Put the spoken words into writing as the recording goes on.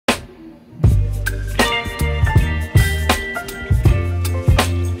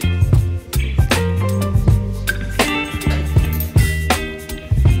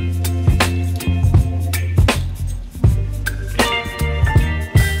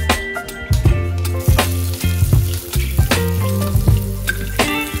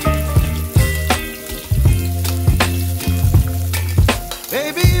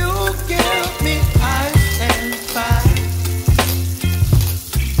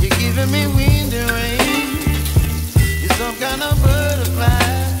giving me wind and rain. You're some kind of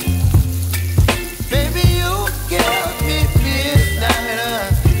butterfly. Baby, you give me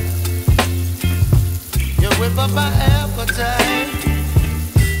midnight. You whip up my appetite.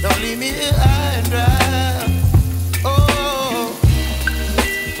 Don't leave me here high and dry. Oh,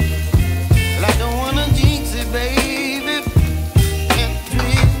 well, I don't wanna jinx it, baby, and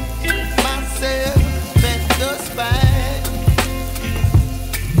treat myself at the spine.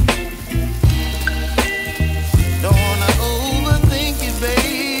 Don't wanna overthink it,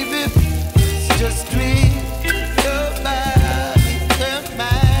 baby. It's just treat your body and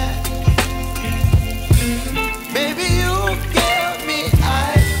mine. Baby, you give me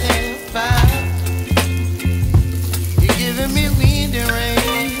ice and fire. You're giving me wind and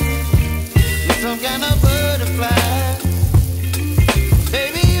rain. You're some kind of butterfly.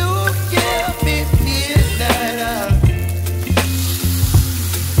 Baby, you give me midnight.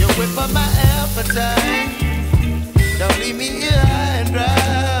 You whip up my appetite. Don't leave me here high and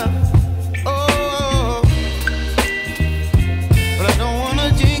dry. Oh, but I don't wanna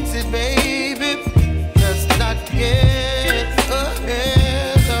jinx it, baby. Let's not get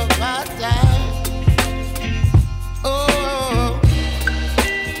ahead of my time. Oh,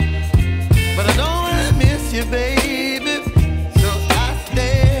 but I don't wanna miss you, baby. So I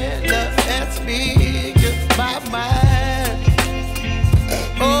stand up and speak my mind.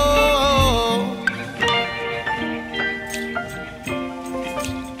 Oh.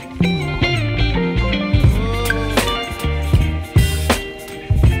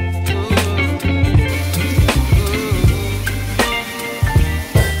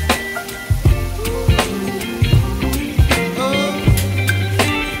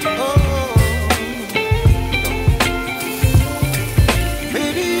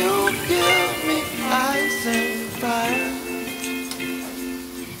 Baby, you give me ice and fire.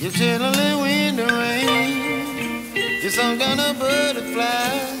 You're channeling wind and rain. You're some kind of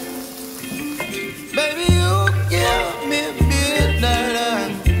butterfly. Baby, you give me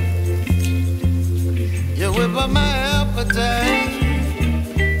midnight. You whip up my appetite.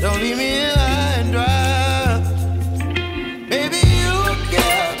 Don't leave me here high and dry. Baby, you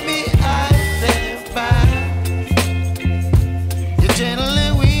give me ice and fire. You're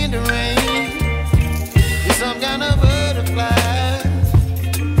channeling wind and rain. You're some kind of butterfly.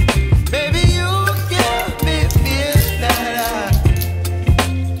 Baby, you give me midnight.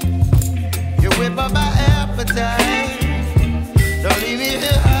 You whip up my appetite. Don't leave me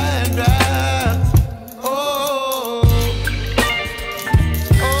here high and dry. Oh,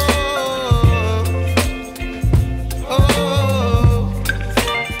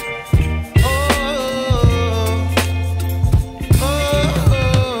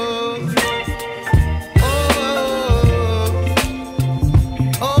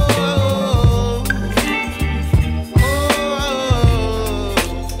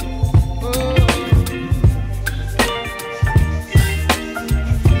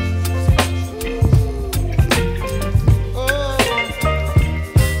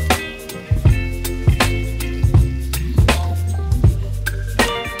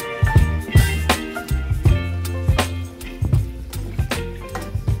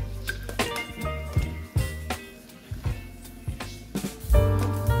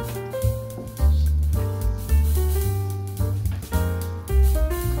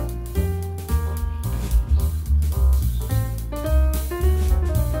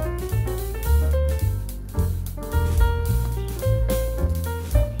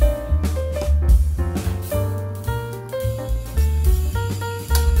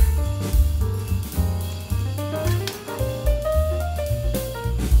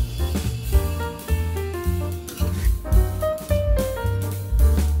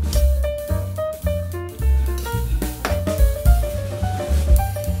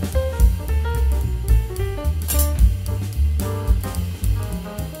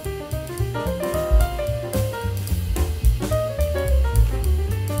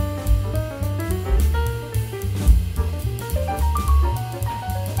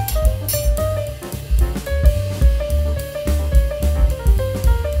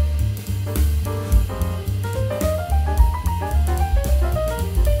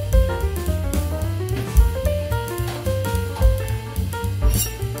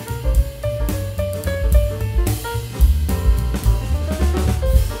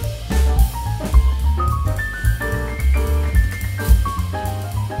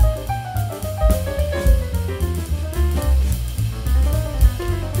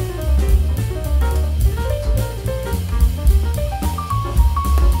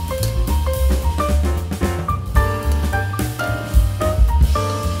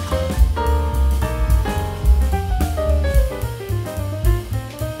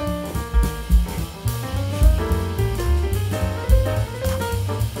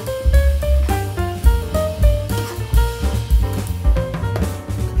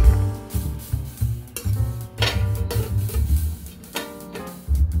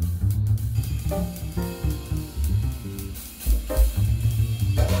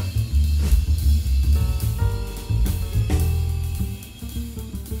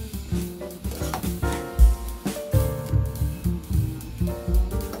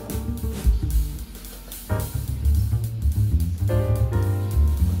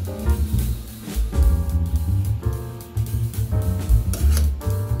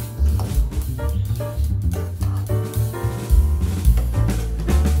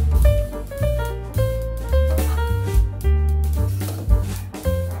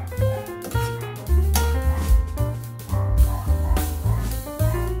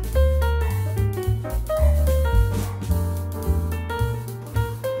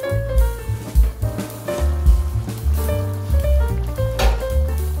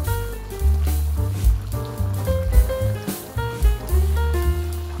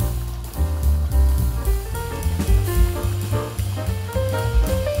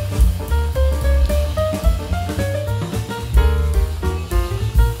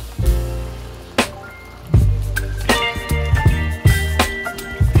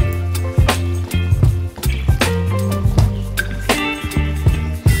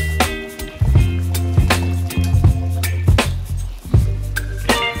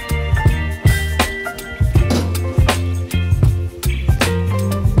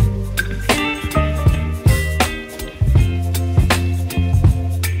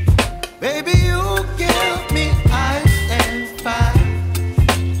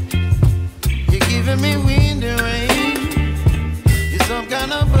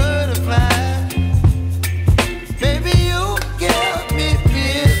 kind of butterfly. Baby, you give me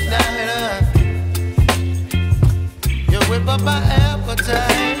midnight. You whip up my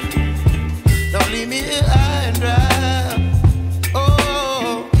appetite. Don't leave me here high and dry.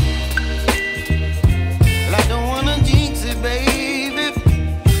 Oh, well, I don't wanna jinx it, baby,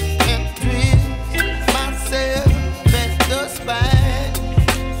 and twist myself at the spine.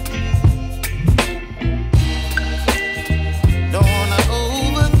 Don't wanna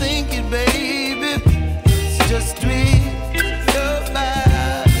overthink it, baby. It's just twist your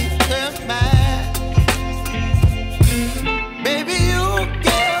body and mine. Baby, you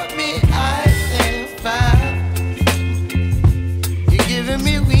give me ice and fire. You're giving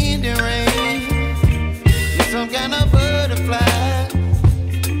me wind and rain. You're some kind of butterfly.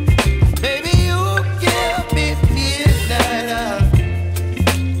 Baby, you give me midnight.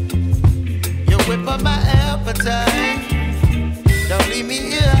 You whip up my appetite. Don't leave me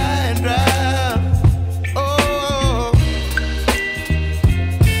here high and dry. Oh,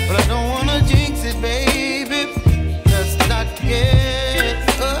 but I don't wanna jinx it, baby. Let's not get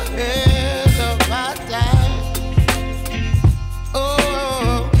ahead of my time.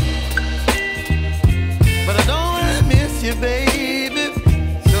 Oh, but I don't wanna miss you, baby.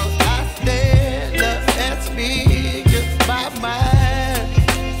 So I stand up and speak my mind.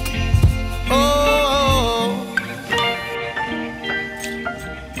 Oh.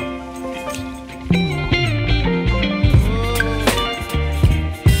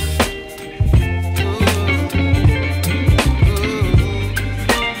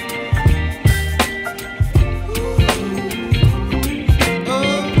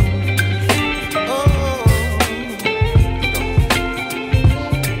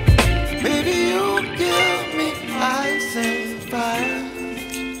 Baby, you give me ice and fire.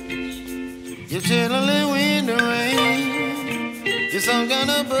 You're chilling wind and rain. You're some kind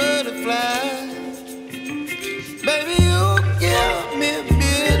of butterfly. Baby, you give me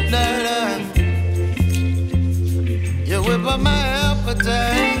midnight. You whip up my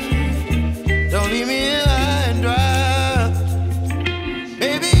appetite. Don't leave me here high and dry.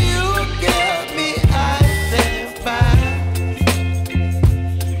 Baby, you give me ice and fire.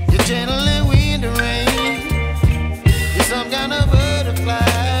 You're channeling wind and rain. You're some kind of butterfly.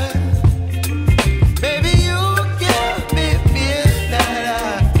 Baby, you give me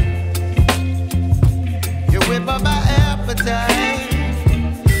midnight. You whip up my appetite.